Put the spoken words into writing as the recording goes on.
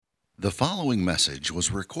The following message was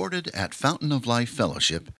recorded at Fountain of Life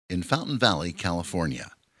Fellowship in Fountain Valley, California.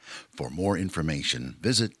 For more information,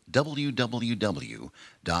 visit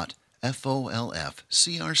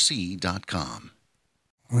www.folfcrc.com.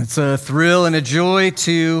 It's a thrill and a joy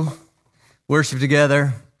to worship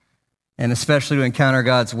together, and especially to encounter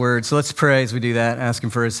God's Word. So let's pray as we do that, ask Him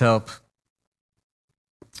for His help.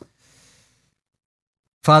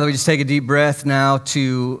 Father, we just take a deep breath now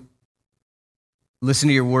to listen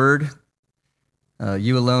to your Word.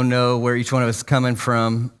 You alone know where each one of us is coming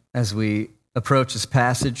from as we approach this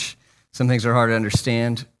passage. Some things are hard to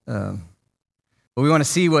understand. But we want to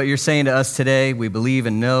see what you're saying to us today. We believe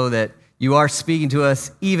and know that you are speaking to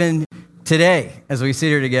us even today as we sit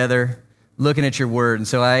here together looking at your Word. And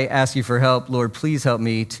so I ask you for help. Lord, please help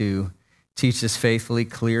me to teach this faithfully,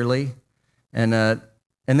 clearly. And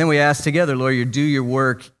then we ask together, Lord, you do your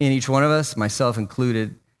work in each one of us, myself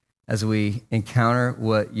included, as we encounter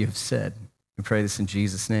what you have said. We pray this in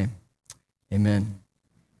Jesus' name. Amen.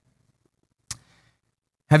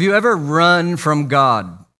 Have you ever run from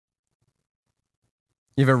God?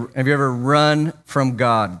 Have you ever run from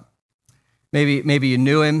God? Maybe you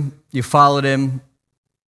knew him, you followed him,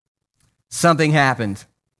 something happened.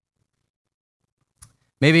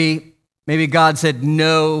 Maybe God said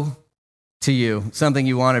no to you, something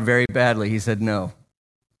you wanted very badly. He said no.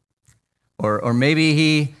 Or maybe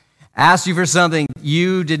he asked you for something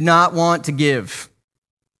you did not want to give.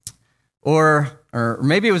 Or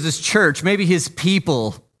maybe it was his church, maybe his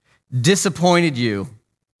people disappointed you.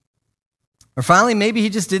 Or finally, maybe he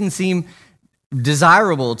just didn't seem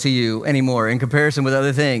desirable to you anymore in comparison with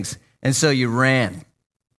other things, and so you ran.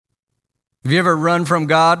 Have you ever run from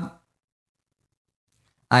God?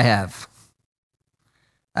 I have.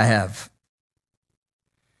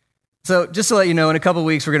 So just to let you know, in a couple of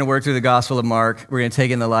weeks, we're going to work through the Gospel of Mark. We're going to take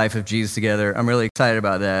in the life of Jesus together. I'm really excited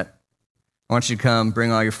about that. I want you to come,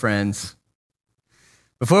 bring all your friends.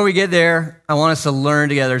 Before we get there, I want us to learn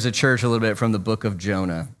together as a church a little bit from the Book of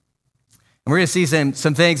Jonah. And we're going to see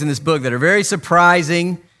some things in this book that are very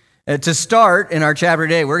surprising. To start in our chapter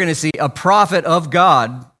today, we're going to see a prophet of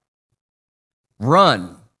God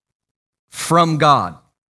run from God.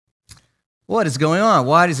 What is going on?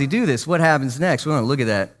 Why does he do this? What happens next? We want to look at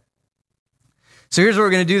that. So here's what we're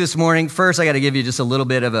going to do this morning. First, I got to give you just a little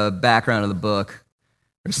bit of a background of the book.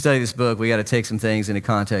 To study this book, we got to take some things into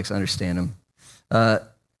context, understand them.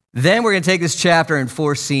 Then we're going to take this chapter in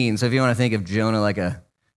 4 scenes. So if you want to think of Jonah like a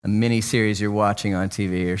mini-series you're watching on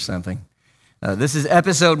TV or something. This is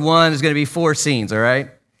episode 1. There's going to be 4 scenes, all right?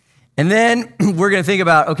 And then we're going to think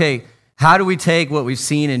about, okay, how do we take what we've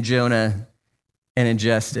seen in Jonah and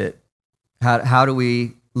ingest it? How do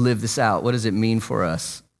we live this out? What does it mean for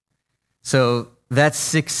us? So that's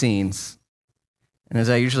 6 scenes. And as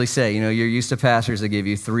I usually say, you're used to pastors that give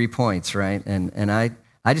you 3 points, right? And I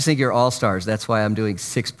just think you're all-stars. That's why I'm doing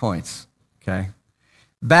 6 points, okay?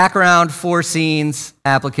 Background, 4 scenes,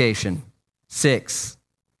 application, 6.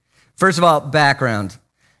 First of all, background.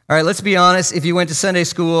 All right, let's be honest. If you went to Sunday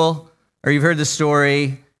school or you've heard the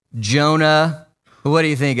story, Jonah, what do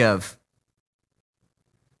you think of?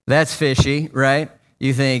 That's fishy, right?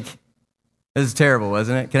 You think, this is terrible,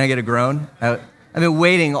 wasn't it? Can I get a groan? I've been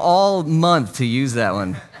waiting all month to use that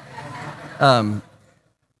one.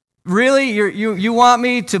 Really? You want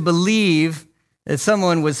me to believe that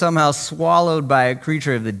someone was somehow swallowed by a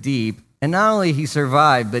creature of the deep, and not only he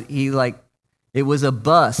survived, but it was a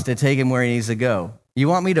bus to take him where he needs to go. You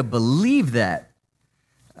want me to believe that?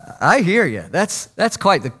 I hear you. That's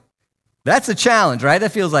a challenge, right?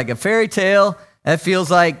 That feels like a fairy tale. That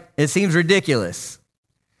feels like it seems ridiculous.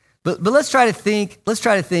 But let's try to think. Let's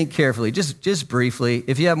try to think carefully, just briefly.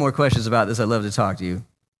 If you have more questions about this, I'd love to talk to you.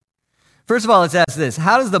 First of all, let's ask this: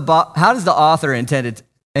 how does the author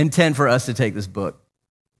intend for us to take this book?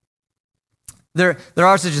 There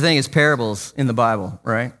are such a thing as parables in the Bible,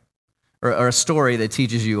 right? Or a story that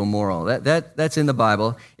teaches you a moral. That's in the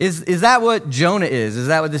Bible. Is that what Jonah is? Is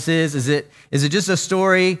that what this is? Is it just a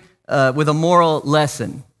story with a moral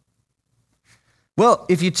lesson? Well,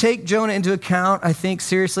 if you take Jonah into account, I think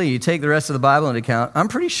seriously, you take the rest of the Bible into account, I'm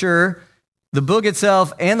pretty sure the book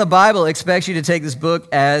itself and the Bible expects you to take this book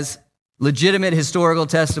as legitimate historical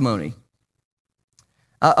testimony.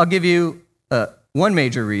 I'll give you one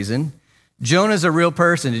major reason. Jonah's a real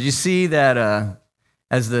person. Did you see that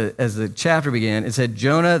as the chapter began, it said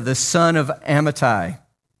Jonah, the son of Amittai.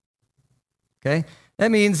 Okay?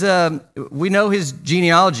 That means we know his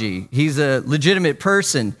genealogy. He's a legitimate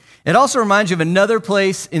person. It also reminds you of another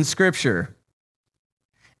place in Scripture.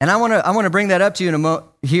 And I want to bring that up to you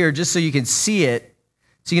here just so you can see it,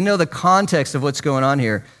 so you know the context of what's going on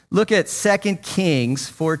here. Look at 2 Kings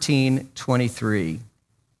 14:23.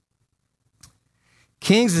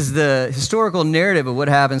 Kings is the historical narrative of what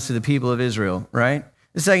happens to the people of Israel, right?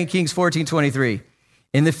 2 Kings 14:23.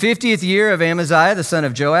 In the 50th year of Amaziah, the son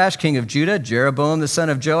of Joash, king of Judah, Jeroboam, the son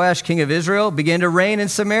of Joash, king of Israel, began to reign in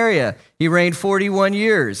Samaria. He reigned 41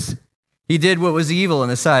 years. He did what was evil in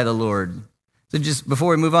the sight of the Lord. So just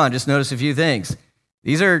before we move on, just notice a few things.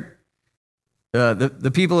 These are,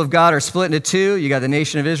 the people of God are split into two. You got the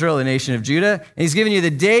nation of Israel, the nation of Judah. And he's giving you the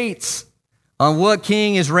dates on what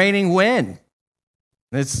king is reigning when.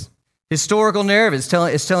 It's historical narrative.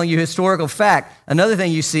 It's telling you historical fact. Another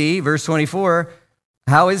thing you see, verse 24,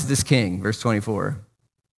 how is this king? Verse 24.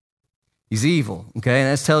 He's evil, okay?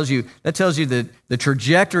 And that tells you the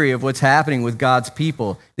trajectory of what's happening with God's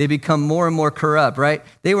people. They become more and more corrupt, right?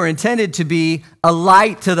 They were intended to be a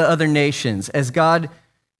light to the other nations. As God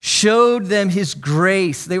showed them his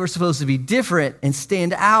grace, they were supposed to be different and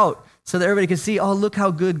stand out so that everybody could see, oh, look how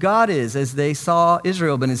good God is, as they saw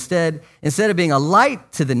Israel. But instead of being a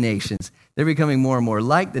light to the nations, they're becoming more and more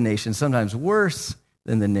like the nations, sometimes worse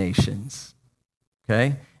than the nations,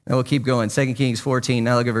 okay? And we'll keep going. 2 Kings 14,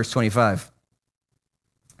 now look at verse 25.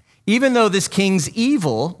 Even though this king's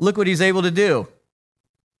evil, look what he's able to do.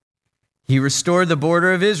 He restored the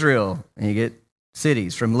border of Israel. And you get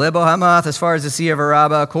cities from Lebo Hamath as far as the Sea of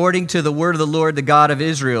Arabah, according to the word of the Lord, the God of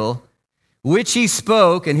Israel, which he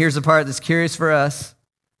spoke, and here's the part that's curious for us,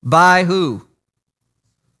 by who?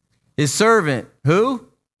 His servant. Who?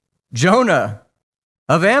 Jonah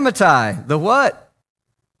of Amittai. The what?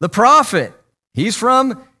 The prophet. He's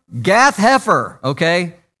from Gath Hepher,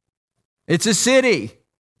 okay? It's a city.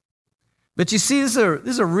 But you see, this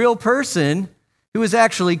is a real person who is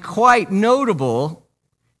actually quite notable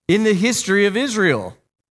in the history of Israel.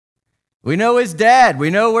 We know his dad. We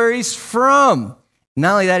know where he's from.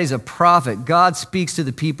 Not only that, he's a prophet. God speaks to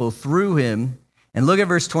the people through him. And look at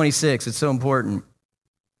verse 26. It's so important.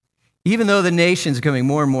 Even though the nations are becoming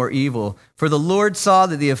more and more evil, for the Lord saw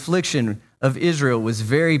that the affliction of Israel was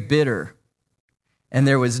very bitter, and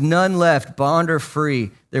there was none left, bond or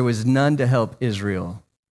free. There was none to help Israel.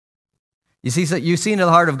 You see, so you've seen the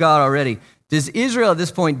heart of God already. Does Israel at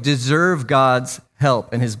this point deserve God's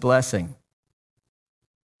help and his blessing?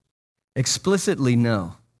 Explicitly,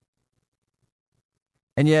 no.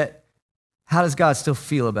 And yet, how does God still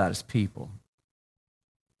feel about his people?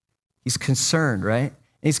 He's concerned, right? And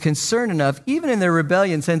he's concerned enough, even in their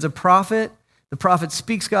rebellion, sends a prophet. The prophet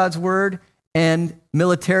speaks God's word, and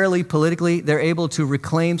militarily, politically, they're able to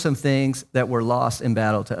reclaim some things that were lost in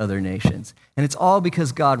battle to other nations. And it's all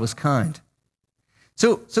because God was kind.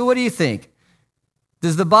 So what do you think?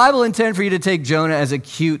 Does the Bible intend for you to take Jonah as a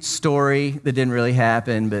cute story that didn't really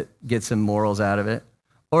happen, but get some morals out of it?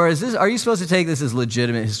 Or are you supposed to take this as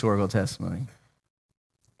legitimate historical testimony?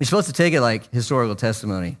 You're supposed to take it like historical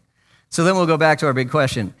testimony. So then we'll go back to our big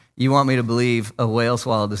question. You want me to believe a whale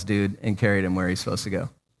swallowed this dude and carried him where he's supposed to go?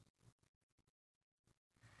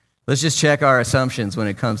 Let's just check our assumptions when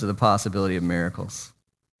it comes to the possibility of miracles.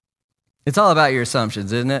 It's all about your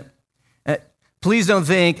assumptions, isn't it? Please don't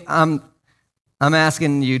think I'm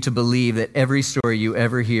asking you to believe that every story you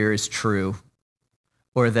ever hear is true,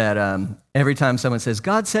 or that every time someone says,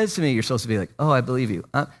 God says to me, you're supposed to be like, oh, I believe you.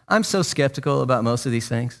 I'm so skeptical about most of these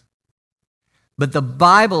things. But the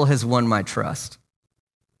Bible has won my trust,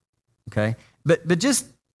 okay? But just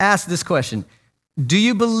ask this question. Do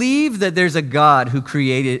you believe that there's a God who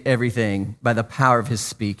created everything by the power of his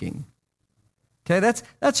speaking? Okay,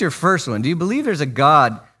 that's your first one. Do you believe there's a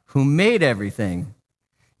God who made everything?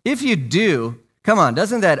 If you do, come on,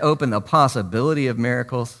 doesn't that open the possibility of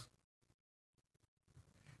miracles?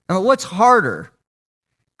 I mean, what's harder,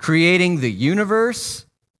 creating the universe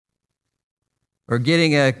or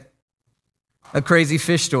getting a crazy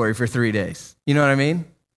fish story for 3 days? You know what I mean?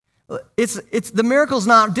 It's the miracle's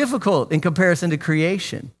not difficult in comparison to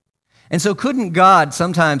creation. And so couldn't God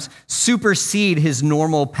sometimes supersede his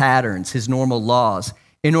normal patterns, his normal laws,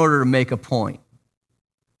 in order to make a point?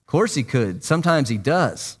 Of course he could. Sometimes he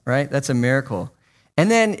does, right? That's a miracle. And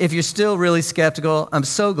then if you're still really skeptical, I'm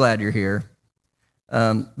so glad you're here.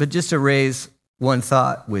 But just to raise one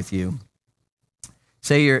thought with you.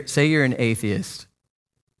 Say you're an atheist.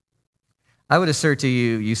 I would assert to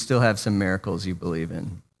you, you still have some miracles you believe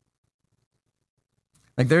in.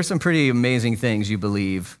 Like there's some pretty amazing things you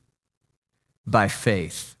believe by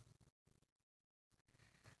faith.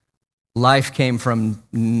 Life came from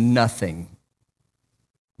nothing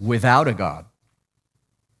without a God.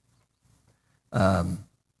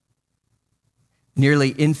 Nearly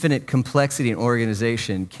infinite complexity and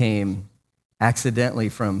organization came accidentally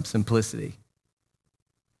from simplicity.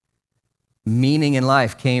 meaning in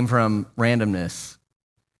life came from randomness.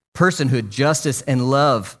 Personhood, justice, and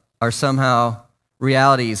love are somehow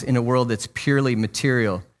realities in a world that's purely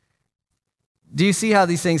material. Do you see how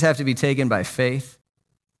these things have to be taken by faith?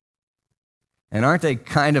 And aren't they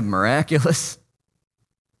kind of miraculous?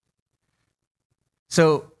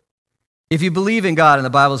 So, if you believe in God and the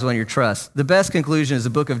Bible is one you trust, the best conclusion is the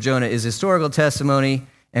Book of Jonah is historical testimony,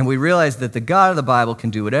 and we realize that the God of the Bible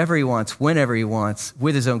can do whatever he wants, whenever he wants,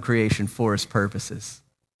 with his own creation for his purposes.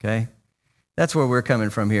 Okay? That's where we're coming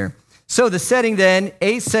from here. So the setting then,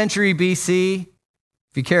 8th century BC,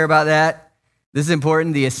 if you care about that, this is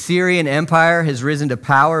important. The Assyrian Empire has risen to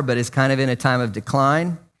power, but is kind of in a time of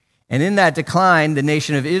decline. And in that decline, the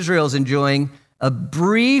nation of Israel is enjoying a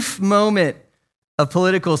brief moment of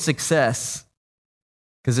political success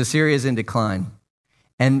because Assyria is in decline.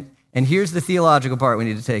 And here's the theological part we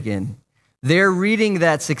need to take in. They're reading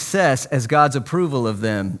that success as God's approval of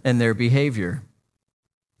them and their behavior.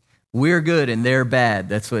 We're good and they're bad.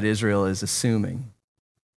 That's what Israel is assuming.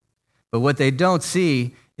 But what they don't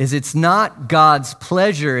see is it's not God's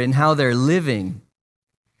pleasure in how they're living.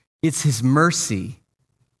 It's his mercy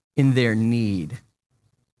in their need.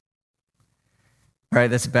 All right,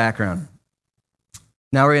 that's the background.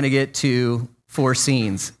 Now we're going to get to 4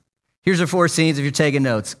 scenes. Here's the 4 scenes if you're taking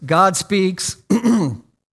notes. God speaks,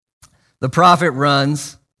 the prophet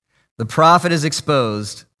runs, the prophet is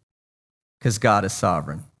exposed because God is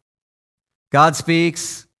sovereign. God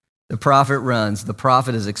speaks, the prophet runs, the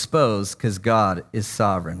prophet is exposed because God is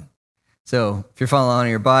sovereign. So if you're following along in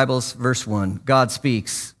your Bibles, verse 1, God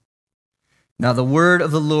speaks. Now the word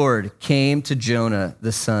of the Lord came to Jonah,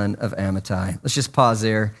 the son of Amittai. Let's just pause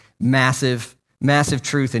there. Massive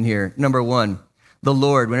truth in here. Number 1, the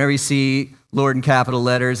Lord. Whenever you see Lord in capital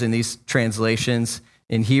letters in these translations,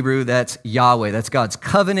 in Hebrew, that's Yahweh. That's God's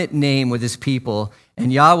covenant name with his people.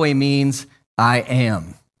 And Yahweh means I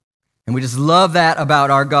am. And we just love that about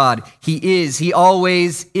our God. He is. He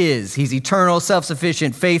always is. He's eternal,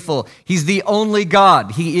 self-sufficient, faithful. He's the only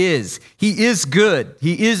God. He is. He is good.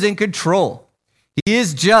 He is in control. He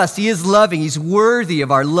is just. He is loving. He's worthy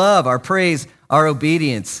of our love, our praise, our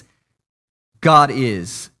obedience. God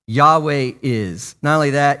is. Yahweh is. Not only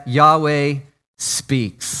that, Yahweh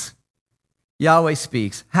speaks. Yahweh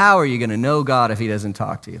speaks. How are you going to know God if he doesn't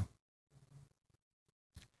talk to you?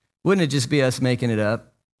 Wouldn't it just be us making it up?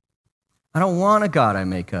 I don't want a God I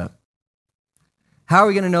make up. How are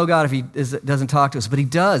we going to know God if he doesn't talk to us? But he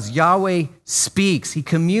does. Yahweh speaks. He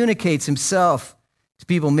communicates himself to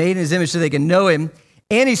people made in his image so they can know him.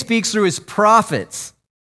 And he speaks through his prophets.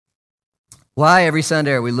 Why every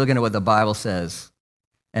Sunday are we looking at what the Bible says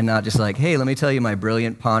and not just like, hey, let me tell you my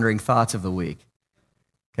brilliant pondering thoughts of the week?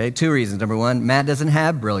 Okay, 2 reasons. Number 1, Matt doesn't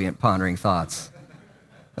have brilliant pondering thoughts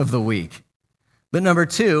of the week. But number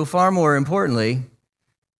 2, far more importantly,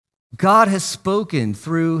 God has spoken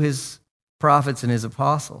through his prophets and his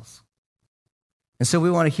apostles. And so we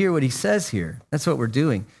want to hear what he says here. That's what we're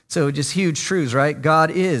doing. So just huge truths, right?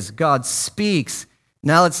 God is. God speaks.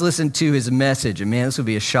 Now let's listen to his message. And man, this will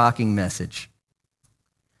be a shocking message.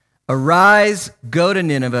 Arise, go to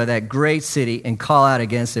Nineveh, that great city, and call out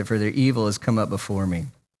against it, for their evil has come up before me.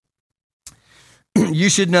 You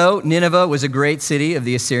should know Nineveh was a great city of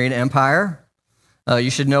the Assyrian Empire. You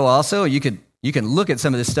should know also, you can look at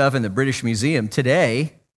some of this stuff in the British Museum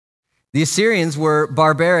today. The Assyrians were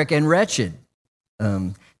barbaric and wretched.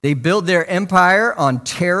 They built their empire on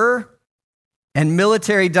terror and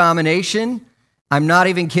military domination. I'm not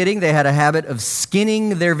even kidding. They had a habit of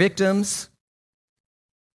skinning their victims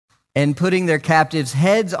and putting their captives'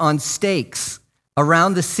 heads on stakes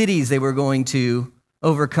around the cities they were going to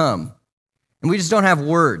overcome. And we just don't have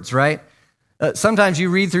words, right? Sometimes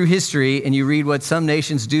you read through history and you read what some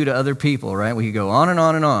nations do to other people, right? We could go on and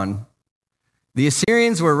on and on. The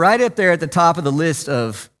Assyrians were right up there at the top of the list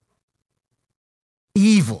of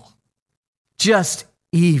evil, just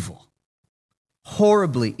evil,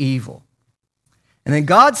 horribly evil. And then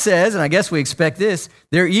God says, and I guess we expect this,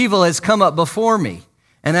 their evil has come up before me.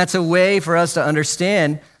 And that's a way for us to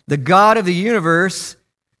understand the God of the universe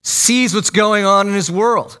sees what's going on in his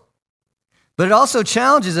world. But it also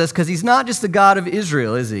challenges us because he's not just the God of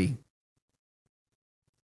Israel, is he?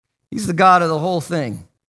 He's the God of the whole thing.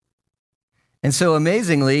 And so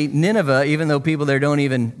amazingly, Nineveh, even though people there don't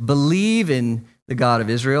even believe in the God of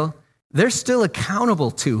Israel, they're still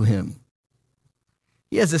accountable to him.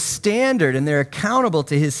 He has a standard and they're accountable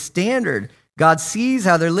to his standard. God sees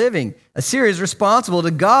how they're living. Assyria is responsible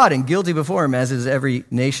to God and guilty before him, as is every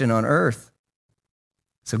nation on earth.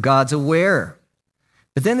 So God's aware.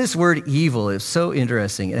 But then this word evil is so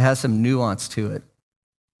interesting. It has some nuance to it.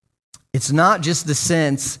 It's not just the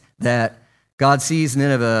sense that God sees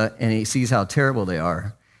Nineveh and he sees how terrible they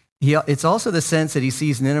are. It's also the sense that he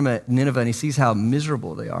sees Nineveh and he sees how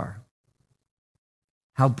miserable they are,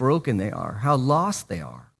 how broken they are, how lost they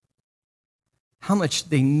are, how much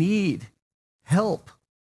they need help.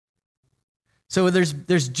 So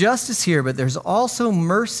there's justice here, but there's also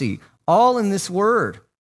mercy, all in this word.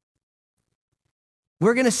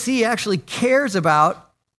 We're going to see actually cares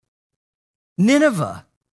about Nineveh.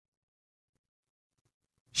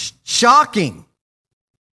 Shocking.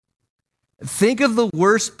 Think of the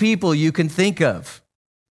worst people you can think of.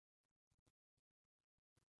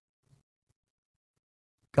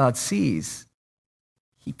 God sees.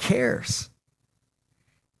 He cares.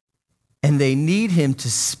 And they need him to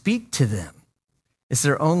speak to them. It's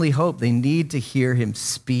their only hope. They need to hear him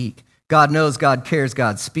speak. God knows, God cares,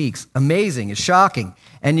 God speaks. Amazing. It's shocking.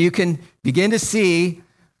 And you can begin to see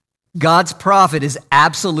God's prophet is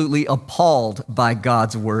absolutely appalled by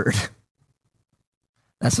God's word.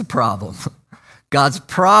 That's a problem. God's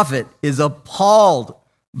prophet is appalled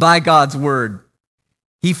by God's word.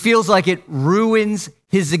 He feels like it ruins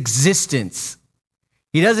his existence.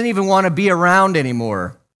 He doesn't even want to be around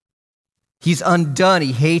anymore. He's undone.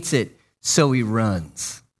 He hates it. So he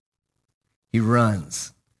runs. He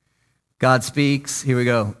runs. God speaks. Here we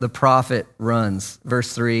go. The prophet runs.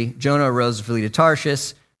 Verse 3, Jonah arose to flee to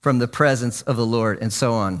Tarshish from the presence of the Lord, and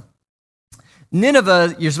so on.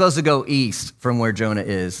 Nineveh, you're supposed to go east from where Jonah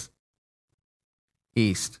is.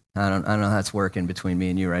 East. I don't know how that's working between me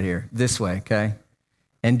and you right here. This way, okay?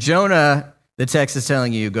 And Jonah, the text is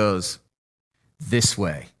telling you, goes this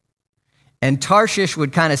way. And Tarshish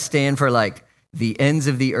would kind of stand for like the ends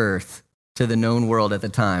of the earth to the known world at the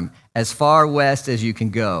time, as far west as you can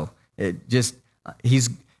go. The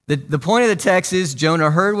point of the text is Jonah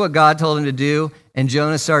heard what God told him to do, and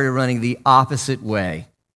Jonah started running the opposite way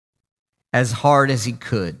as hard as he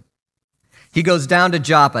could. He goes down to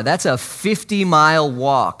Joppa. That's a 50-mile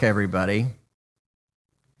walk, everybody.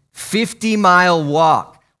 50-mile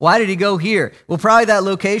walk. Why did he go here? Well, probably that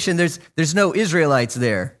location, there's no Israelites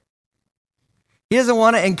there. He doesn't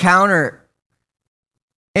want to encounter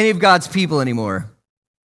any of God's people anymore.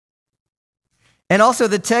 And also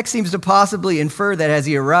the text seems to possibly infer that as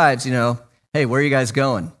he arrives, hey, where are you guys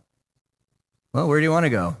going? Well, where do you want to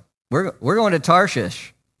go? We're going to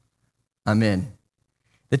Tarshish. I'm in.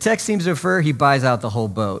 The text seems to infer he buys out the whole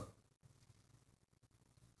boat.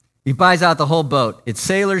 He buys out the whole boat. It's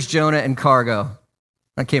sailors, Jonah, and cargo.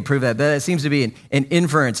 I can't prove that, but it seems to be an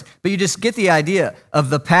inference. But you just get the idea of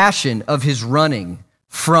the passion of his running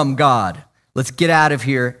from God. Let's get out of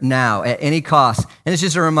here now at any cost. And it's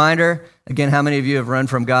just a reminder, again, how many of you have run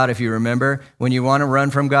from God, if you remember? When you want to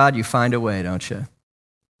run from God, you find a way, don't you?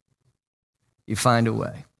 You find a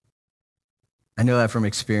way. I know that from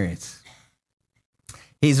experience.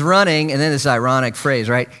 He's running, and then this ironic phrase,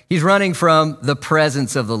 right? He's running from the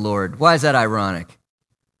presence of the Lord. Why is that ironic?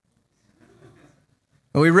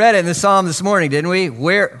 Well, we read it in the Psalm this morning, didn't we?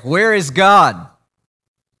 Where is God?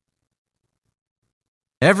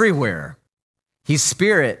 Everywhere. He's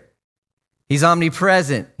spirit. He's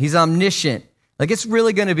omnipresent. He's omniscient. Like, it's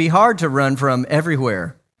really going to be hard to run from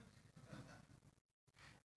everywhere.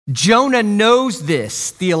 Jonah knows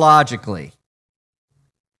this theologically.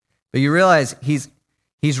 But you realize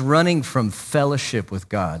he's running from fellowship with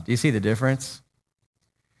God. Do you see the difference?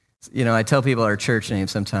 I tell people our church name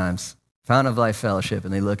sometimes, Fountain of Life Fellowship,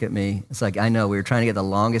 and they look at me. It's like, I know, we were trying to get the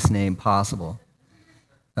longest name possible.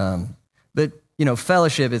 But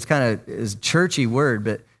fellowship is kind of is a churchy word,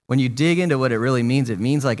 but when you dig into what it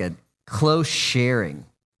means like a close sharing.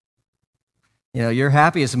 Your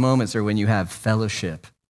happiest moments are when you have fellowship.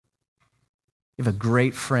 You have a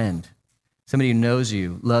great friend, somebody who knows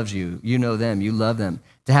you, loves you, you know them, you love them.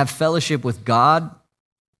 To have fellowship with God,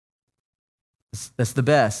 that's the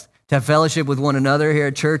best. To have fellowship with one another here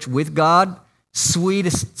at church with God,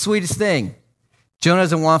 sweetest thing. Jonah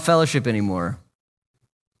doesn't want fellowship anymore.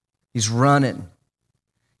 He's running.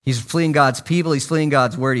 He's fleeing God's people. He's fleeing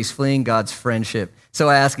God's word. He's fleeing God's friendship. So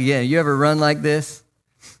I ask again, you ever run like this?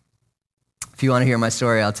 If you want to hear my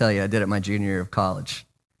story, I'll tell you. I did it my junior year of college,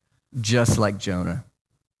 just like Jonah.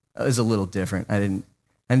 It was a little different. I didn't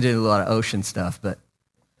do a lot of ocean stuff, but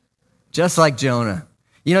just like Jonah.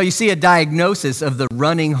 You see a diagnosis of the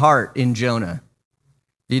running heart in Jonah.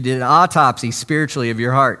 You did an autopsy spiritually of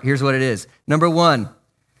your heart. Here's what it is. Number 1,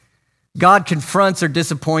 God confronts or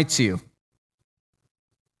disappoints you.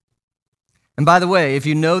 And by the way, if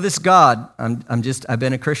you know this God, I've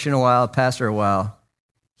been a Christian a while, a pastor a while,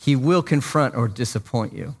 he will confront or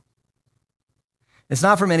disappoint you. It's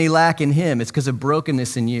not from any lack in him, it's because of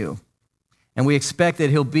brokenness in you. And we expect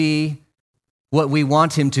that he'll be what we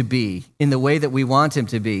want him to be in the way that we want him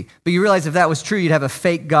to be. But you realize if that was true, you'd have a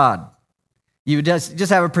fake God. You would just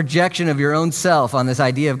have a projection of your own self on this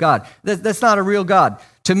idea of God. That's not a real God.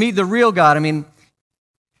 To meet the real God, I mean,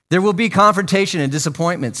 there will be confrontation and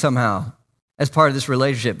disappointment somehow as part of this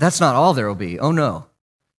relationship. That's not all there will be. Oh, no.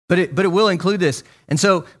 But it will include this. And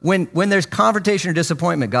so when there's confrontation or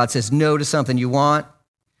disappointment, God says no to something you want,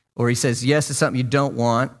 or he says yes to something you don't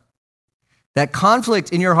want. That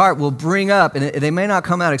conflict in your heart will bring up, and they may not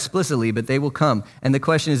come out explicitly, but they will come. And the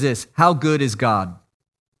question is this: how good is God?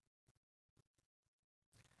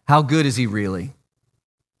 How good is he really?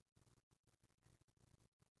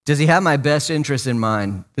 Does he have my best interest in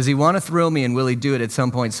mind? Does he want to thrill me, and will he do it at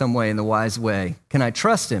some point, some way, in the wise way? Can I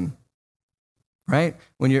trust him? Right?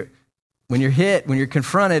 When you're hit, when you're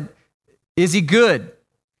confronted, is he good?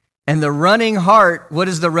 And the running heart, what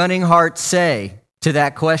does the running heart say to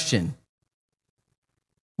that question?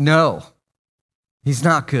 No, he's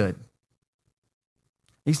not good.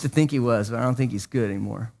 I used to think he was, but I don't think he's good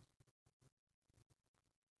anymore.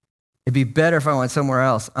 It'd be better if I went somewhere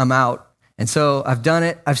else. I'm out. And so I've done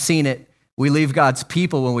it. I've seen it. We leave God's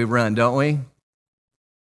people when we run, don't we?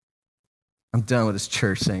 I'm done with this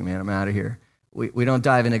church thing, man. I'm out of here. We don't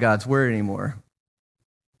dive into God's word anymore.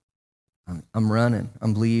 I'm running.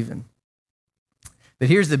 I'm leaving. But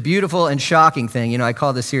here's the beautiful and shocking thing. You know, I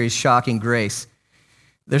call this series Shocking Grace.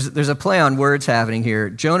 There's a play on words happening here.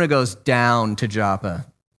 Jonah goes down to Joppa.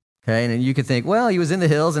 Okay, and you could think, well, he was in the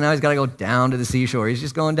hills and now he's got to go down to the seashore. He's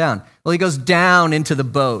just going down. Well, he goes down into the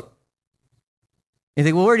boat. You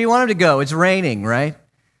think, well, where do you want him to go? It's raining, right?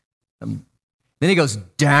 Then he goes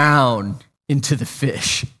down into the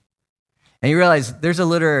fish. And you realize there's a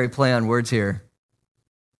literary play on words here.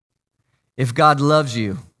 If God loves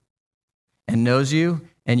you and knows you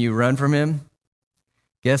and you run from him,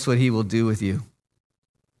 guess what he will do with you?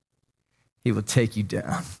 He will take you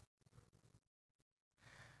down.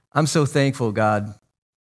 I'm so thankful God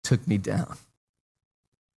took me down.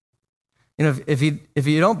 You know, if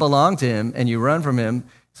you don't belong to him and you run from him,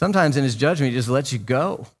 sometimes in his judgment, he just lets you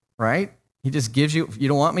go, right? He just gives you, you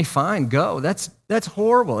don't want me, fine, go. That's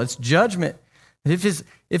horrible. It's judgment. If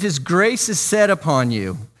his grace is set upon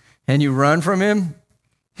you and you run from him,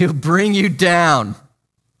 he'll bring you down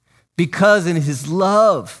because in his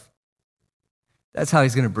love, that's how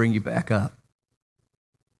he's going to bring you back up.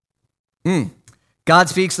 God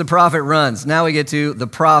speaks, the prophet runs. Now we get to the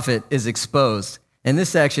prophet is exposed. And this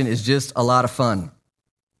section is just a lot of fun.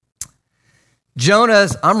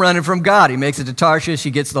 Jonah's, I'm running from God. He makes it to Tarshish.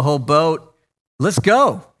 He gets the whole boat. Let's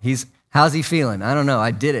go. How's he feeling? I don't know.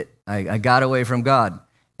 I did it. I got away from God.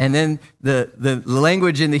 And then the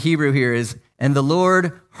language in the Hebrew here is, and the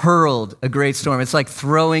Lord hurled a great storm. It's like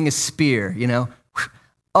throwing a spear, you know.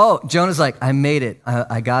 Oh, Jonah's like, I made it.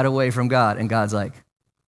 I got away from God. And God's like,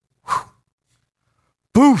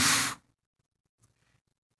 poof.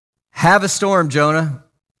 Have a storm, Jonah.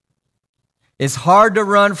 It's hard to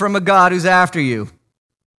run from a God who's after you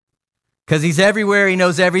because he's everywhere, he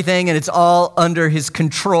knows everything, and it's all under his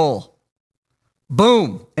control.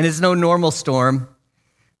 Boom. And it's no normal storm.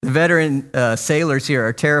 The veteran sailors here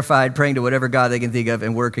are terrified, praying to whatever God they can think of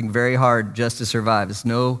and working very hard just to survive. It's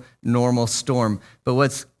no normal storm. But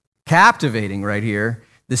what's captivating right here,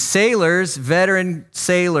 the sailors, veteran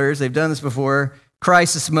sailors, they've done this before,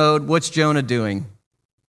 crisis mode. What's Jonah doing?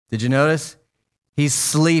 Did you notice? He's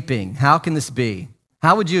sleeping. How can this be?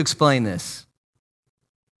 How would you explain this?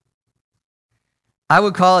 I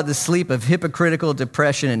would call it the sleep of hypocritical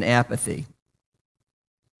depression and apathy.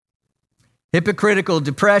 Hypocritical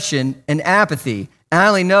depression and apathy. And I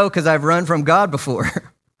only know because I've run from God before.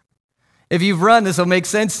 If you've run, this will make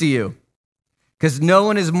sense to you. Because no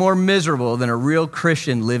one is more miserable than a real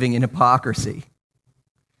Christian living in hypocrisy.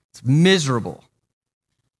 It's miserable.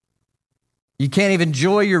 You can't even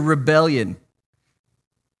enjoy your rebellion.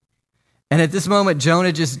 And at this moment,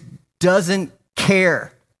 Jonah just doesn't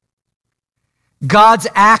care. God's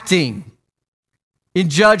acting in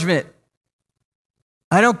judgment.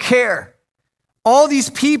 I don't care. All these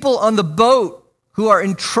people on the boat who are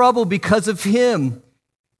in trouble because of him,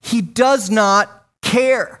 he does not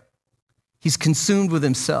care. He's consumed with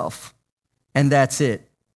himself, and that's it.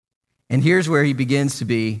 And here's where he begins to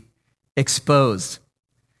be exposed.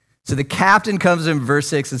 So the captain comes in verse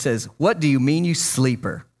 6 and says, "What do you mean, you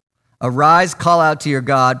sleeper? Arise, call out to your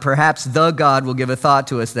God. Perhaps the God will give a thought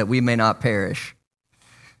to us that we may not perish."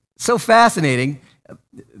 So fascinating.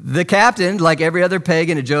 The captain, like every other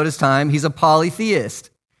pagan at Jonah's time, he's a polytheist.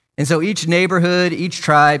 And so each neighborhood, each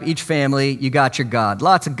tribe, each family, you got your God.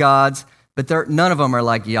 Lots of gods, but none of them are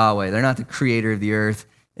like Yahweh. They're not the creator of the earth.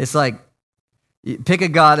 It's like Pick a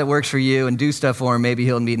God that works for you and do stuff for him. Maybe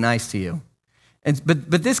he'll be nice to you.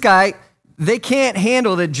 But this guy, they can't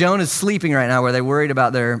handle that Jonah's sleeping right now where they're worried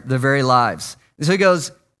about their very lives. And so he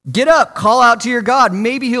goes, get up, call out to your God.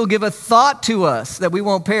 Maybe he'll give a thought to us that we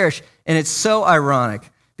won't perish. And it's so ironic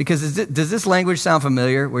because does this language sound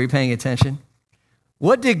familiar? Were you paying attention?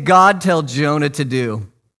 What did God tell Jonah to do?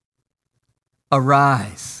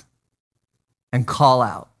 Arise and call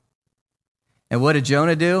out. And what did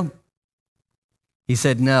Jonah do? He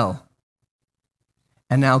said no.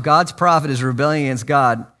 And now God's prophet is rebelling against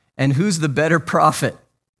God. And who's the better prophet?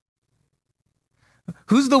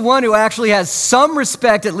 Who's the one who actually has some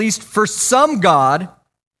respect, at least for some God,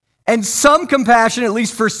 and some compassion, at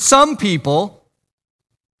least for some people?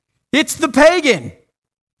 It's the pagan.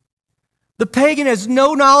 The pagan has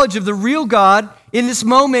no knowledge of the real God in this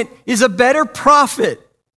moment is a better prophet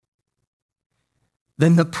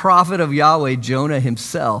than the prophet of Yahweh, Jonah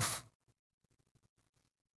himself.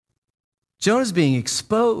 Jonah's being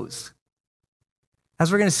exposed.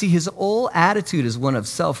 As we're going to see, his whole attitude is one of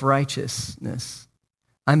self-righteousness.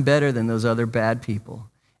 I'm better than those other bad people.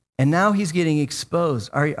 And now he's getting exposed.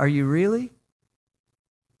 Are you really?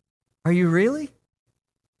 Are you really?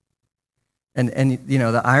 And you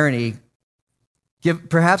know, the irony,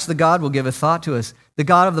 perhaps the God will give a thought to us. The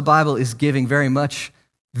God of the Bible is giving very much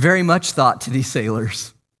thought to these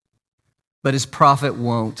sailors, but his prophet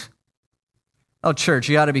won't. Oh, church,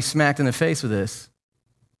 you ought to be smacked in the face with this.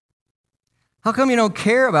 How come you don't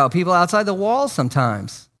care about people outside the walls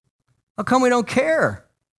sometimes? How come we don't care?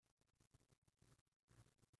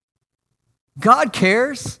 God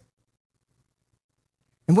cares.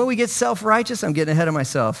 And when we get self-righteous, I'm getting ahead of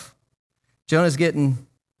myself. Jonah's getting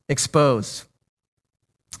exposed.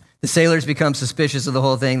 The sailors become suspicious of the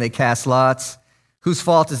whole thing. They cast lots. Whose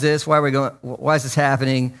fault is this? Why is this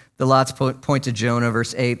happening? The lots point to Jonah,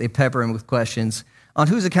 verse 8. They pepper him with questions. On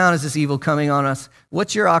whose account is this evil coming on us?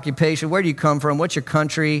 What's your occupation? Where do you come from? What's your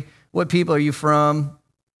country? What people are you from?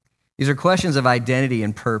 These are questions of identity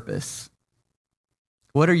and purpose.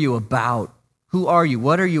 What are you about? Who are you?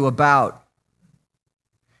 What are you about?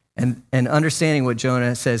 And understanding what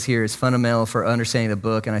Jonah says here is fundamental for understanding the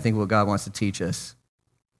book, and I think what God wants to teach us.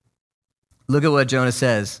 Look at what Jonah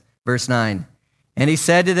says, verse 9. And he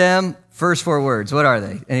said to them, first four words, what are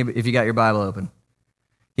they? If you got your Bible open.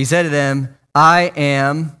 He said to them, I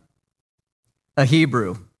am a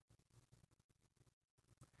Hebrew.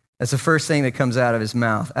 That's the first thing that comes out of his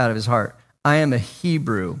mouth, out of his heart. I am a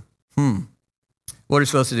Hebrew. What are we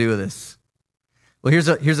supposed to do with this? Well,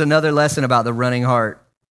 here's another lesson about the running heart.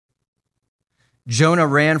 Jonah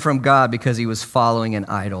ran from God because he was following an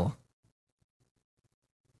idol.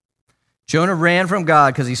 Jonah ran from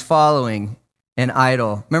God because he's following an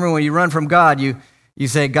idol. Remember, when you run from God, you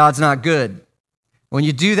say, God's not good. When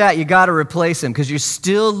you do that, you got to replace him because you're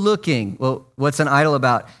still looking. Well, what's an idol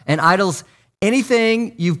about? An idol's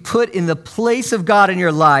anything you've put in the place of God in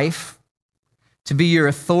your life to be your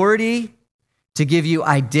authority, to give you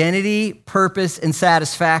identity, purpose, and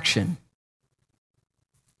satisfaction.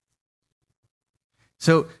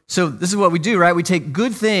 So this is what we do, right? We take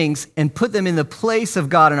good things and put them in the place of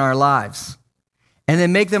God in our lives and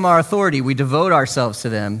then make them our authority. We devote ourselves to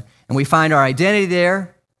them and we find our identity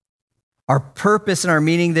there, our purpose and our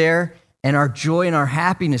meaning there, and our joy and our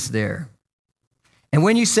happiness there. And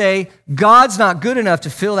when you say, God's not good enough to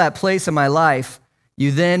fill that place in my life,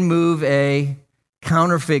 you then move a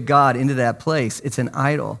counterfeit God into that place. It's an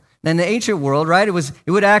idol. Now, in the ancient world, right, it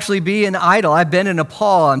would actually be an idol. I've been in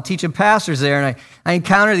Nepal. I'm teaching pastors there, and I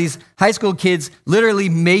encounter these high school kids literally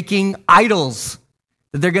making idols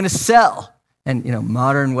that they're going to sell. And, you know,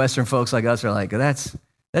 modern Western folks like us are like, that's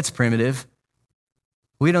primitive.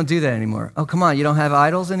 We don't do that anymore. Oh, come on, you don't have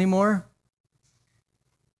idols anymore?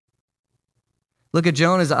 Look at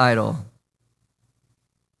Jonah's idol.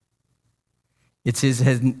 It's his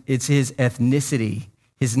ethnicity,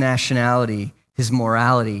 his nationality, his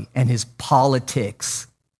morality, and his politics.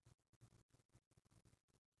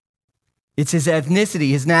 It's his ethnicity,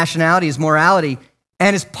 his nationality, his morality,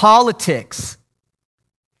 and his politics.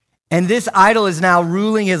 And this idol is now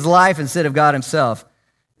ruling his life instead of God himself.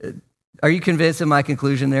 Are you convinced of my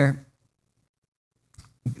conclusion there?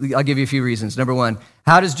 I'll give you a few reasons. Number one,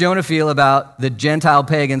 how does Jonah feel about the Gentile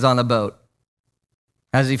pagans on the boat?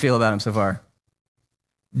 How does he feel about them so far?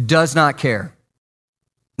 Does not care.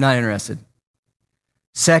 Not interested.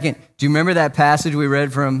 Second, do you remember that passage we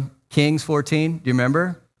read from Kings 14? Do you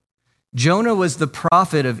remember? Jonah was the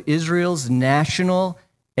prophet of Israel's national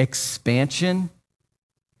expansion,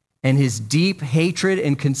 and his deep hatred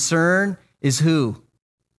and concern is who?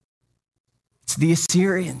 It's the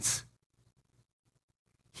Assyrians.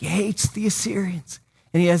 He hates the Assyrians.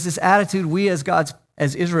 And he has this attitude, we as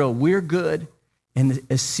Israel, we're good, and the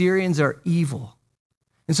Assyrians are evil.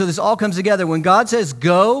 And so this all comes together. When God says,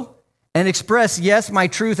 go and express, yes, my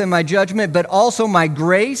truth and my judgment, but also my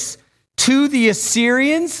grace to the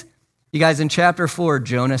Assyrians. You guys, in chapter 4,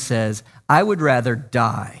 Jonah says, I would rather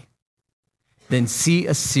die than see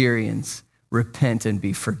Assyrians repent and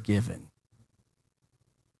be forgiven.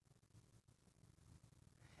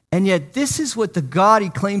 And yet this is what the God he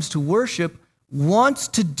claims to worship wants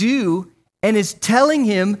to do and is telling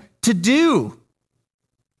him to do.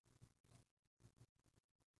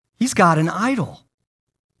 He's got an idol.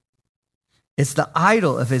 It's the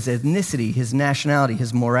idol of his ethnicity, his nationality,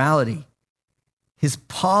 his morality, his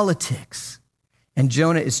politics. And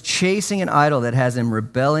Jonah is chasing an idol that has him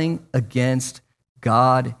rebelling against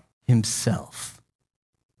God himself.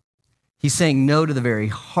 He's saying no to the very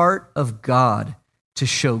heart of God to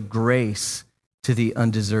show grace to the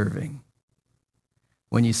undeserving.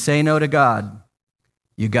 When you say no to God,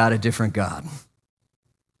 you got a different God.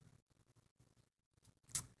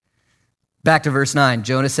 Back to verse 9,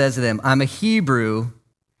 Jonah says to them, I'm a Hebrew,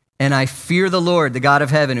 and I fear the Lord, the God of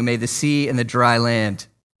heaven, who made the sea and the dry land.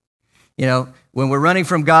 You know, when we're running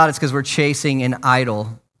from God, it's because we're chasing an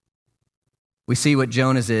idol. We see what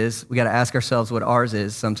Jonah's is. We got to ask ourselves what ours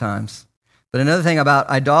is sometimes. But another thing about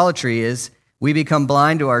idolatry is we become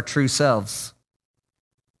blind to our true selves.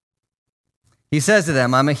 He says to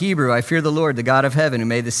them, I'm a Hebrew, I fear the Lord, the God of heaven, who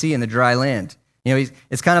made the sea and the dry land. You know,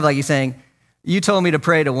 it's kind of like he's saying, you told me to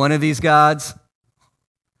pray to one of these gods.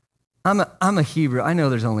 I'm a Hebrew. I know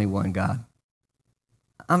there's only one God.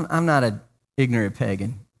 I'm not an ignorant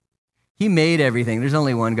pagan. He made everything. There's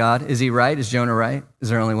only one God. Is he right? Is Jonah right? Is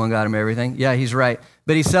there only one God in everything? Yeah, he's right.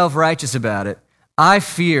 But he's self-righteous about it. I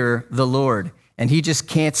fear the Lord, and he just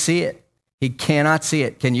can't see it. He cannot see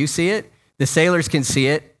it. Can you see it? The sailors can see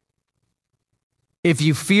it. If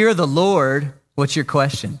you fear the Lord, what's your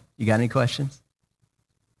question? You got any questions?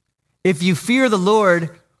 If you fear the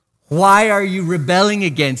Lord, why are you rebelling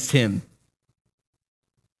against him?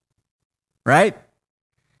 Right?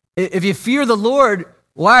 If you fear the Lord,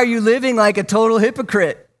 why are you living like a total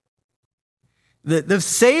hypocrite? The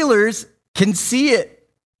sailors can see it.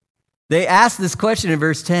 They ask this question in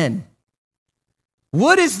verse 10.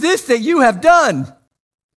 What is this that you have done?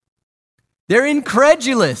 They're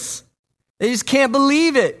incredulous. They just can't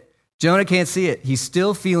believe it. Jonah can't see it. He's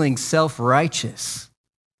still feeling self-righteous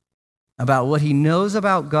about what he knows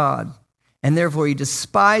about God, and therefore he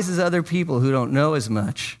despises other people who don't know as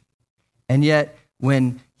much. And yet,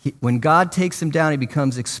 when God takes him down, he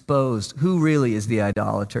becomes exposed. Who really is the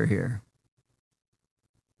idolater here?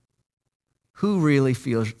 Who really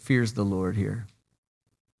fears the Lord here?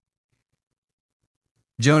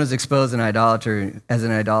 Jonah's exposed as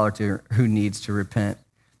an idolater who needs to repent.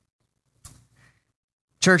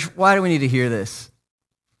 Church, why do we need to hear this?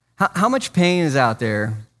 How much pain is out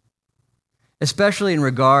there, especially in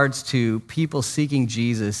regards to people seeking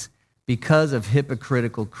Jesus because of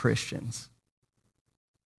hypocritical Christians?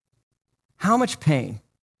 How much pain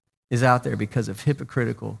is out there because of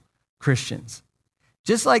hypocritical Christians?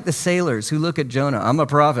 Just like the sailors who look at Jonah, I'm a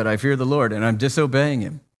prophet, I fear the Lord, and I'm disobeying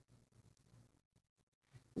him.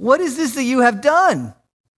 What is this that you have done?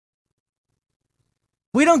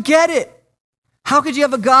 We don't get it. How could you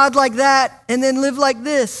have a God like that and then live like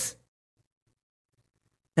this?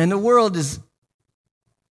 And the world is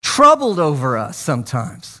troubled over us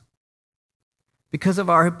sometimes because of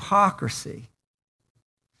our hypocrisy.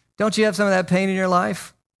 Don't you have some of that pain in your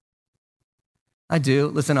life? I do.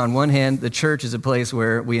 Listen, on one hand, the church is a place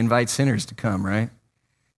where we invite sinners to come, right?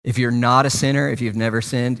 If you're not a sinner, if you've never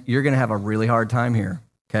sinned, you're going to have a really hard time here,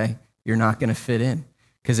 okay? You're not going to fit in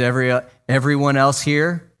because everyone else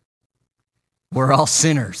here, we're all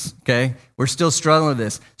sinners, okay? We're still struggling with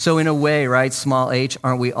this. So in a way, right, small h,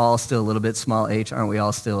 aren't we all still a little bit small h? Aren't we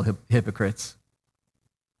all still hypocrites?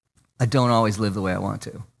 I don't always live the way I want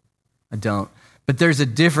to. I don't. But there's a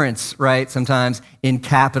difference, right, sometimes in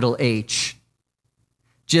capital H.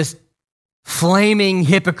 Just flaming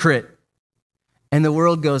hypocrite. And the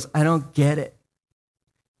world goes, I don't get it.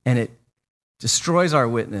 And it destroys our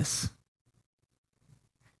witness.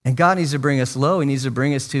 And God needs to bring us low. He needs to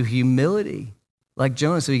bring us to humility, like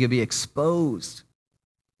Jonah, so he could be exposed.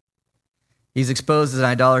 He's exposed as an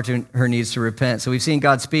idolater who needs to repent. So we've seen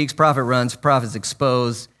God speaks, prophet runs, prophet's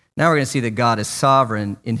exposed. Now we're going to see that God is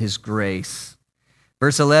sovereign in his grace.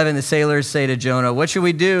 Verse 11, the sailors say to Jonah, what should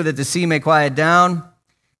we do that the sea may quiet down?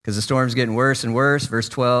 Because the storm's getting worse and worse. Verse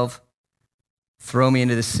 12, throw me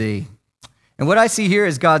into the sea. And what I see here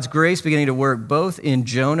is God's grace beginning to work both in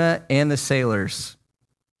Jonah and the sailors.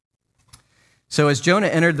 So as Jonah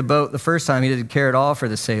entered the boat the first time, he didn't care at all for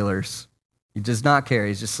the sailors. He does not care.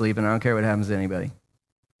 He's just sleeping. I don't care what happens to anybody.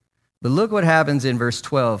 But look what happens in verse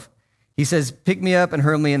 12. He says, pick me up and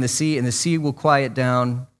hurl me in the sea will quiet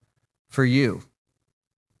down for you.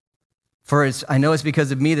 For I know it's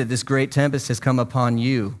because of me that this great tempest has come upon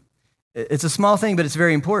you. It's a small thing, but it's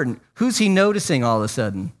very important. Who's he noticing all of a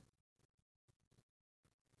sudden?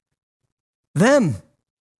 Them.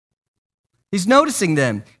 He's noticing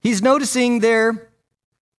them. He's noticing their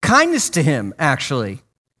kindness to him, actually.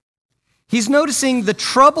 He's noticing the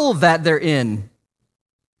trouble that they're in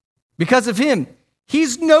because of him.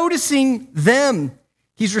 He's noticing them.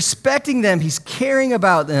 He's respecting them. He's caring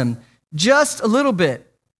about them just a little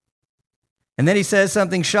bit. And then he says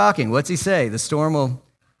something shocking. What's he say? The storm will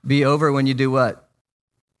be over when you do what?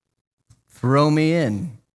 Throw me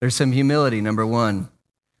in. There's some humility, number one.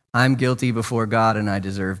 I'm guilty before God and I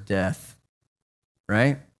deserve death.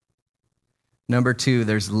 Right? Number two,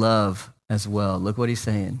 there's love as well. Look what he's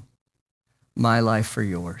saying. My life for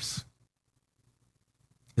yours.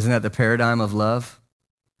 Isn't that the paradigm of love?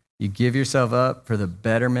 You give yourself up for the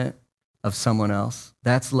betterment of someone else.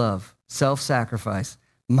 That's love. Self-sacrifice.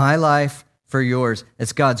 My life for yours.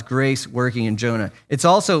 It's God's grace working in Jonah. It's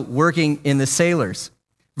also working in the sailors.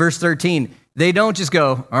 Verse 13, they don't just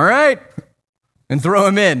go, all right, and throw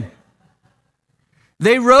him in.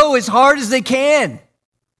 They row as hard as they can.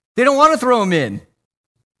 They don't want to throw him in.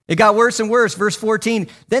 It got worse and worse. Verse 14,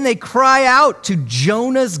 then they cry out to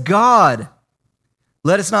Jonah's God.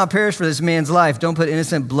 Let us not perish for this man's life. Don't put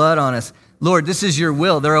innocent blood on us. Lord, this is your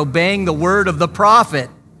will. They're obeying the word of the prophet.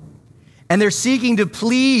 And they're seeking to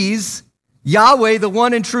please Yahweh, the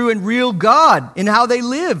one and true and real God, in how they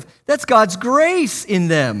live. That's God's grace in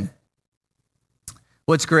them.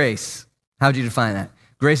 What's grace? How do you define that?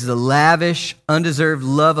 Grace is a lavish, undeserved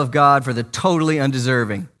love of God for the totally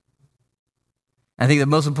undeserving. I think the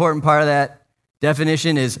most important part of that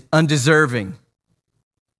definition is undeserving.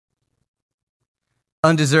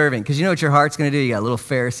 Undeserving. Because you know what your heart's going to do? You got a little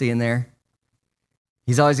Pharisee in there.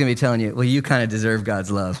 He's always going to be telling you, well, you kind of deserve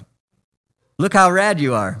God's love. Look how rad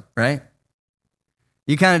you are, right?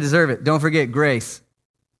 You kind of deserve it. Don't forget grace.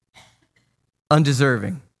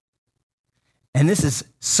 Undeserving. And this is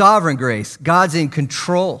sovereign grace. God's in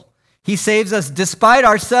control. He saves us despite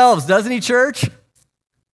ourselves, doesn't he, church?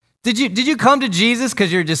 Did you come to Jesus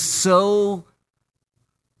because you're just so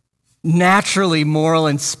naturally moral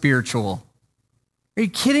and spiritual? Are you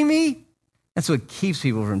kidding me? That's what keeps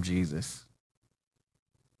people from Jesus.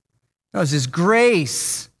 No, it's His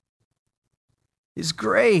grace. His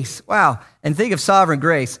grace. Wow. And think of sovereign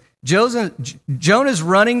grace. Jonah's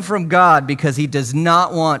running from God because he does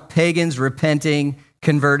not want pagans repenting,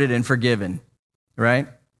 converted, and forgiven, right?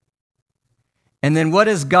 And then what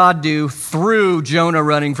does God do through Jonah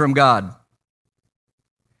running from God?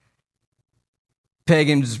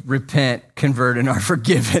 Pagans repent, convert, and are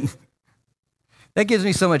forgiven. That gives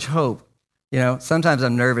me so much hope. You know, sometimes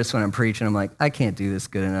I'm nervous when I'm preaching. I'm like, I can't do this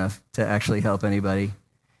good enough to actually help anybody.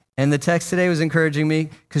 And the text today was encouraging me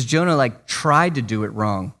because Jonah tried to do it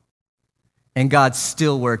wrong. And God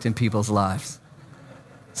still worked in people's lives.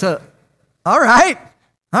 So, all right,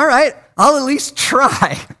 I'll at least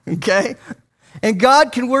try, okay? And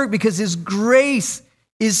God can work because His grace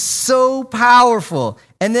is so powerful.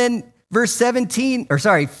 And then verse 15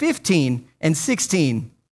 and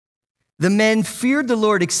 16, the men feared the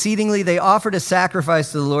Lord exceedingly. They offered a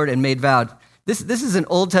sacrifice to the Lord and made vows. This is an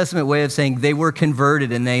Old Testament way of saying they were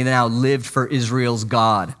converted and they now lived for Israel's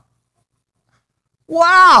God.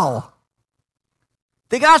 Wow!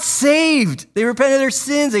 They got saved. They repented of their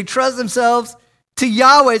sins. They trust themselves to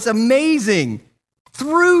Yahweh. It's amazing.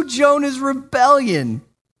 Through Jonah's rebellion.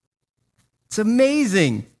 It's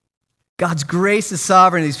amazing. God's grace is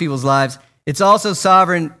sovereign in these people's lives. It's also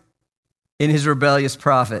sovereign in His rebellious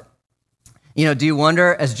prophet. You know, do you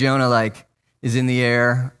wonder as Jonah is in the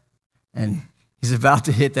air and he's about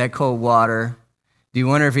to hit that cold water, do you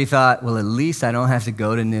wonder if he thought, well, at least I don't have to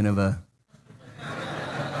go to Nineveh?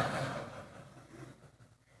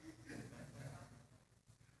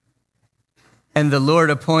 And the Lord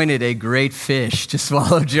appointed a great fish to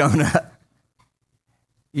swallow Jonah.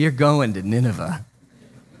 You're going to Nineveh.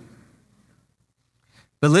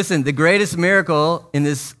 But listen, the greatest miracle in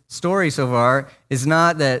this story so far is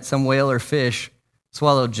not that some whale or fish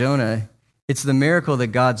swallowed Jonah. It's the miracle that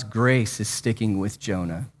God's grace is sticking with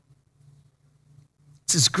Jonah.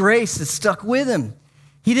 It's His grace that stuck with him.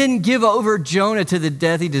 He didn't give over Jonah to the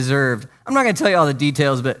death he deserved. I'm not going to tell you all the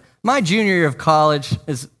details, but my junior year of college,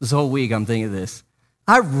 this whole week I'm thinking of this.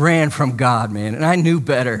 I ran from God, man, and I knew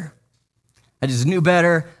better. I just knew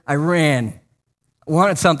better. I ran. I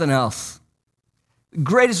wanted something else.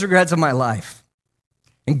 greatest regrets of my life.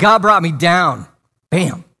 And God brought me down.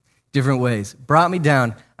 Bam. Different ways. Brought me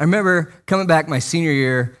down. I remember coming back my senior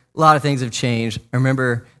year, a lot of things have changed. I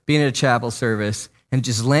remember being at a chapel service and it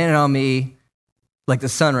just landed on me like the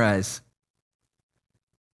sunrise.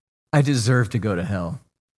 I deserve to go to hell.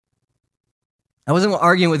 I wasn't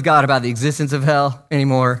arguing with God about the existence of hell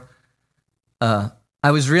anymore. I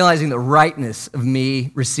was realizing the rightness of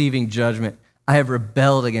me receiving judgment. I have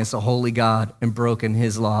rebelled against a holy God and broken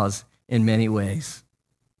his laws in many ways.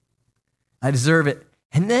 I deserve it.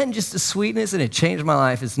 And then just the sweetness, and it changed my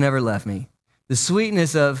life. It's never left me. The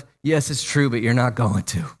sweetness of, yes, it's true, but you're not going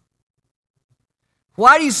to.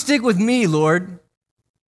 Why do you stick with me, Lord?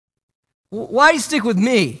 Why do you stick with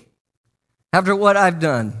me after what I've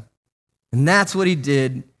done? And that's what he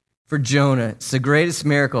did for Jonah. It's the greatest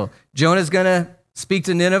miracle. Jonah's going to speak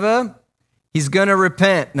to Nineveh. He's going to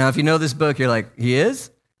repent. Now, if you know this book, you're like, he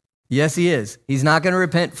is? Yes, he is. He's not going to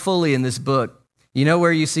repent fully in this book. You know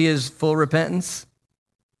where you see his full repentance?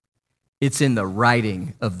 It's in the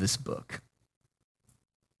writing of this book.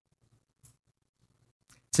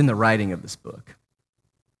 It's in the writing of this book.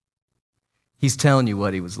 He's telling you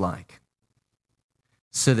what he was like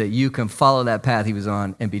so that you can follow that path he was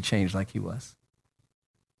on and be changed like he was.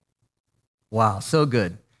 Wow, so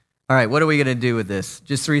good. All right, what are we going to do with this?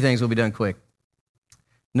 Just 3 things. We'll be done quick.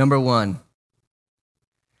 Number 1,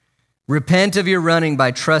 repent of your running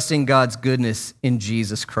by trusting God's goodness in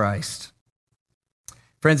Jesus Christ.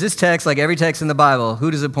 Friends, this text, like every text in the Bible,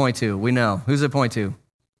 who does it point to? We know. Who does it point to?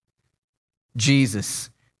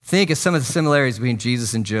 Jesus. Think of some of the similarities between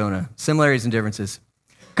Jesus and Jonah. Similarities and differences.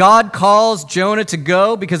 God calls Jonah to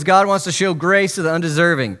go because God wants to show grace to the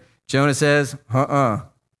undeserving. Jonah says,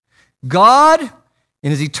 God,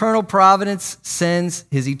 in his eternal providence, sends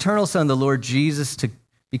his eternal Son, the Lord Jesus, to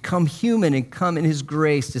become human and come in his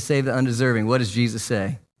grace to save the undeserving. What does Jesus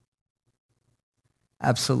say?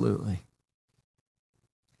 Absolutely.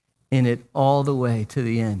 In it all the way to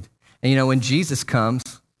the end. And you know, when Jesus comes,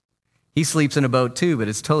 he sleeps in a boat too, but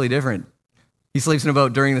it's totally different. He sleeps in a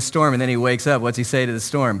boat during the storm, and then he wakes up. What's he say to the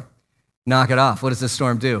storm? Knock it off. What does the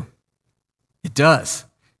storm do? It does.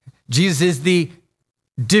 Jesus is the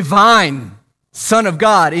divine Son of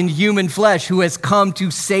God in human flesh who has come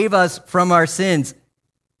to save us from our sins.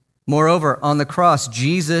 Moreover, on the cross,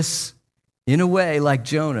 Jesus, in a way like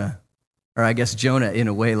Jonah, or I guess Jonah in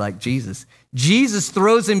a way like Jesus, Jesus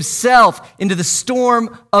throws himself into the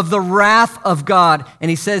storm of the wrath of God, and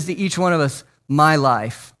he says to each one of us, my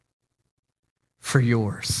life for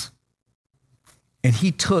yours. And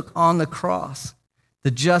he took on the cross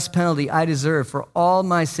the just penalty I deserve for all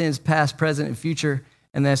my sins, past, present, and future,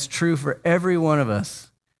 and that's true for every one of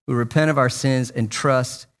us who repent of our sins and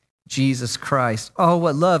trust Jesus Christ. Oh,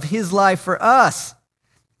 what love, his life for us.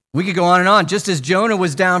 We could go on and on. Just as Jonah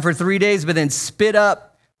was down for 3 days, but then spit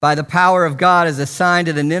up by the power of God as a sign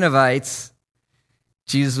to the Ninevites,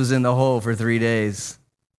 Jesus was in the hole for 3 days,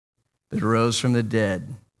 but rose from the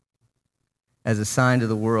dead as a sign to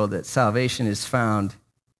the world that salvation is found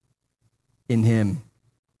in him.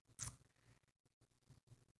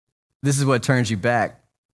 This is what turns you back,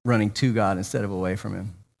 running to God instead of away from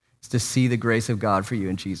him. It's to see the grace of God for you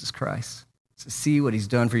in Jesus Christ. It's to see what he's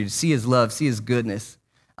done for you, to see his love, see his goodness.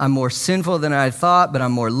 I'm more sinful than I thought, but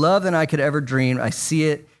I'm more loved than I could ever dream. I see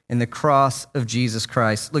it in the cross of Jesus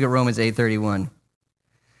Christ. Look at Romans 8:31.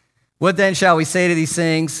 What then shall we say to these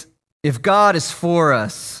things? If God is for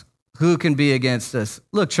us, who can be against us?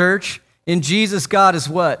 Look, church, in Jesus, God is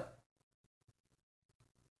what?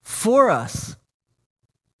 For us.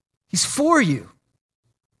 He's for you.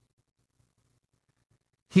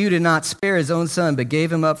 He who did not spare his own son, but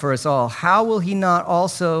gave him up for us all, how will he not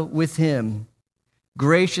also with him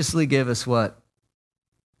graciously give us what?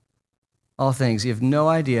 All things. You have no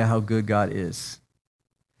idea how good God is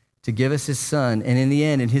to give us his son, and in the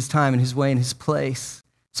end, in his time, in his way, in his place,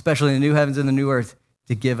 especially in the new heavens and the new earth,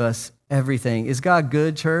 to give us everything. Is God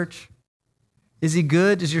good, church? Is he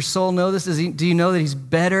good? Does your soul know this? Do you know that he's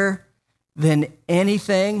better than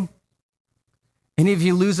anything? And if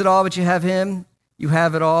you lose it all, but you have him, you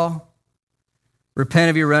have it all. Repent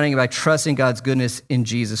of your running by trusting God's goodness in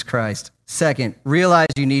Jesus Christ. Second, realize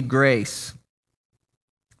you need grace.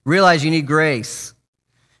 Realize you need grace.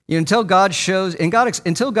 Until God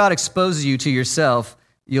exposes you to yourself,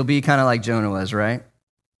 you'll be kind of like Jonah was, right?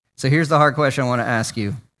 So here's the hard question I want to ask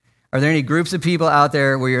you. Are there any groups of people out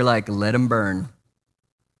there where you're like, let them burn?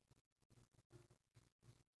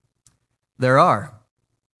 There are.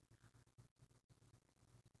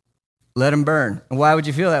 Let them burn. And why would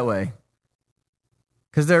you feel that way?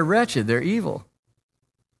 Because they're wretched, they're evil.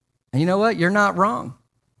 And you know what? You're not wrong.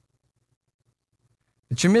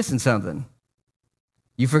 But you're missing something.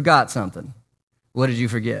 You forgot something. What did you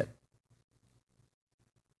forget?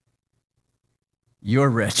 You're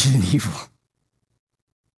wretched and evil.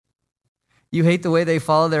 You hate the way they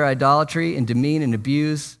follow their idolatry and demean and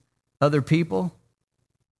abuse other people.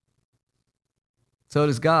 So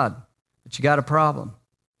does God. But you got a problem.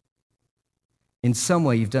 In some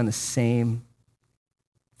way, you've done the same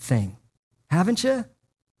thing. Haven't you?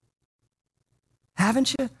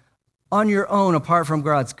 Haven't you? On your own, apart from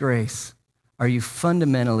God's grace, are you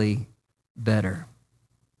fundamentally better?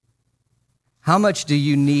 How much do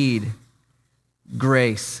you need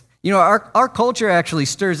grace? You know, our culture actually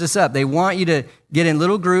stirs this up. They want you to get in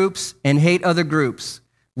little groups and hate other groups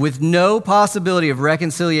with no possibility of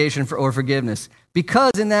reconciliation or forgiveness.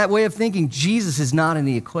 Because in that way of thinking, Jesus is not in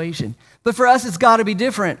the equation. But for us, it's got to be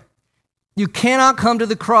different. You cannot come to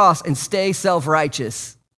the cross and stay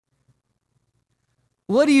self-righteous.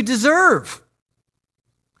 What do you deserve?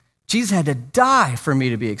 Jesus had to die for me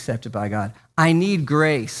to be accepted by God. I need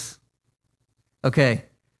grace. Okay,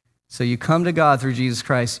 so you come to God through Jesus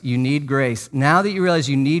Christ. You need grace. Now that you realize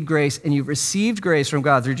you need grace and you've received grace from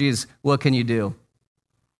God through Jesus, what can you do?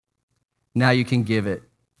 Now you can give it.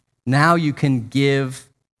 Now you can give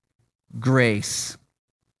grace.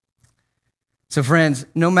 So friends,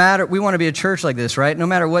 we want to be a church like this, right? No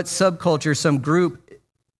matter what subculture, some group,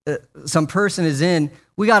 some person is in,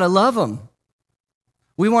 we got to love them.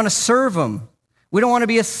 We want to serve them. We don't want to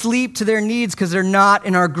be asleep to their needs because they're not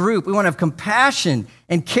in our group. We want to have compassion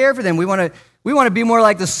and care for them. We want to be more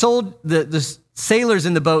like the sailors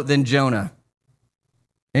in the boat than Jonah.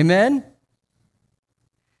 Amen?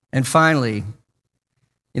 And finally,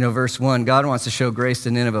 verse 1, God wants to show grace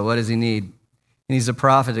to Nineveh. What does he need? He needs a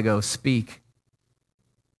prophet to go speak.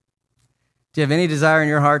 Do you have any desire in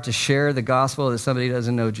your heart to share the gospel that somebody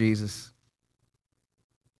doesn't know Jesus?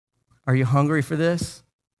 Are you hungry for this?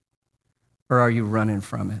 Or are you running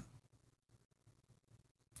from it?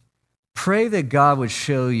 Pray that God would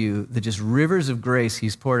show you the just rivers of grace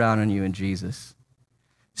he's poured out on you in Jesus.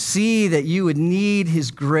 See that you would need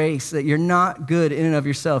his grace, that you're not good in and of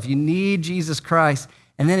yourself. You need Jesus Christ.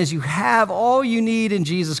 And then as you have all you need in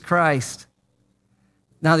Jesus Christ,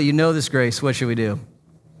 now that you know this grace, what should we do?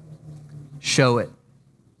 Show it.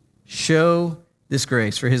 Show this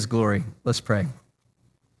grace for his glory. Let's pray.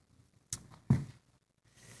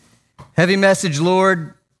 Heavy message,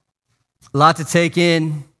 Lord. A lot to take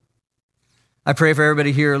in. I pray for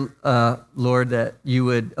everybody here, Lord, that you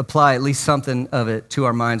would apply at least something of it to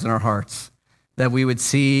our minds and our hearts, that we would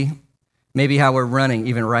see maybe how we're running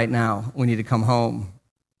even right now. We need to come home.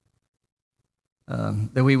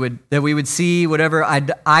 That we would see whatever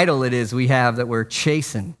idol it is we have that we're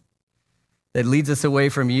chasing, that leads us away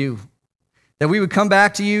from you, that we would come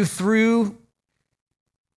back to you through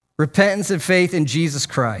repentance and faith in Jesus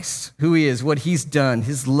Christ, who he is, what he's done,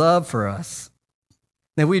 his love for us,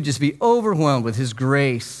 that we'd just be overwhelmed with his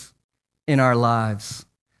grace in our lives.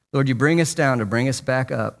 Lord, you bring us down to bring us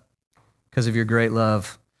back up because of your great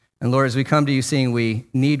love. And Lord, as we come to you seeing we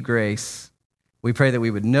need grace, we pray that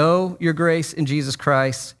we would know your grace in Jesus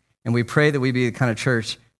Christ, and we pray that we be the kind of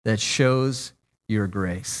church that shows your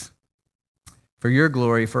grace. For your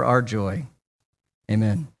glory, for our joy.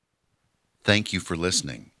 Amen. Thank you for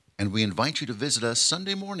listening, and we invite you to visit us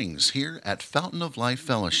Sunday mornings here at Fountain of Life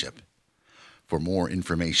Fellowship. For more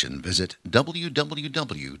information, visit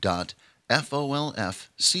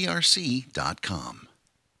www.folfcrc.com.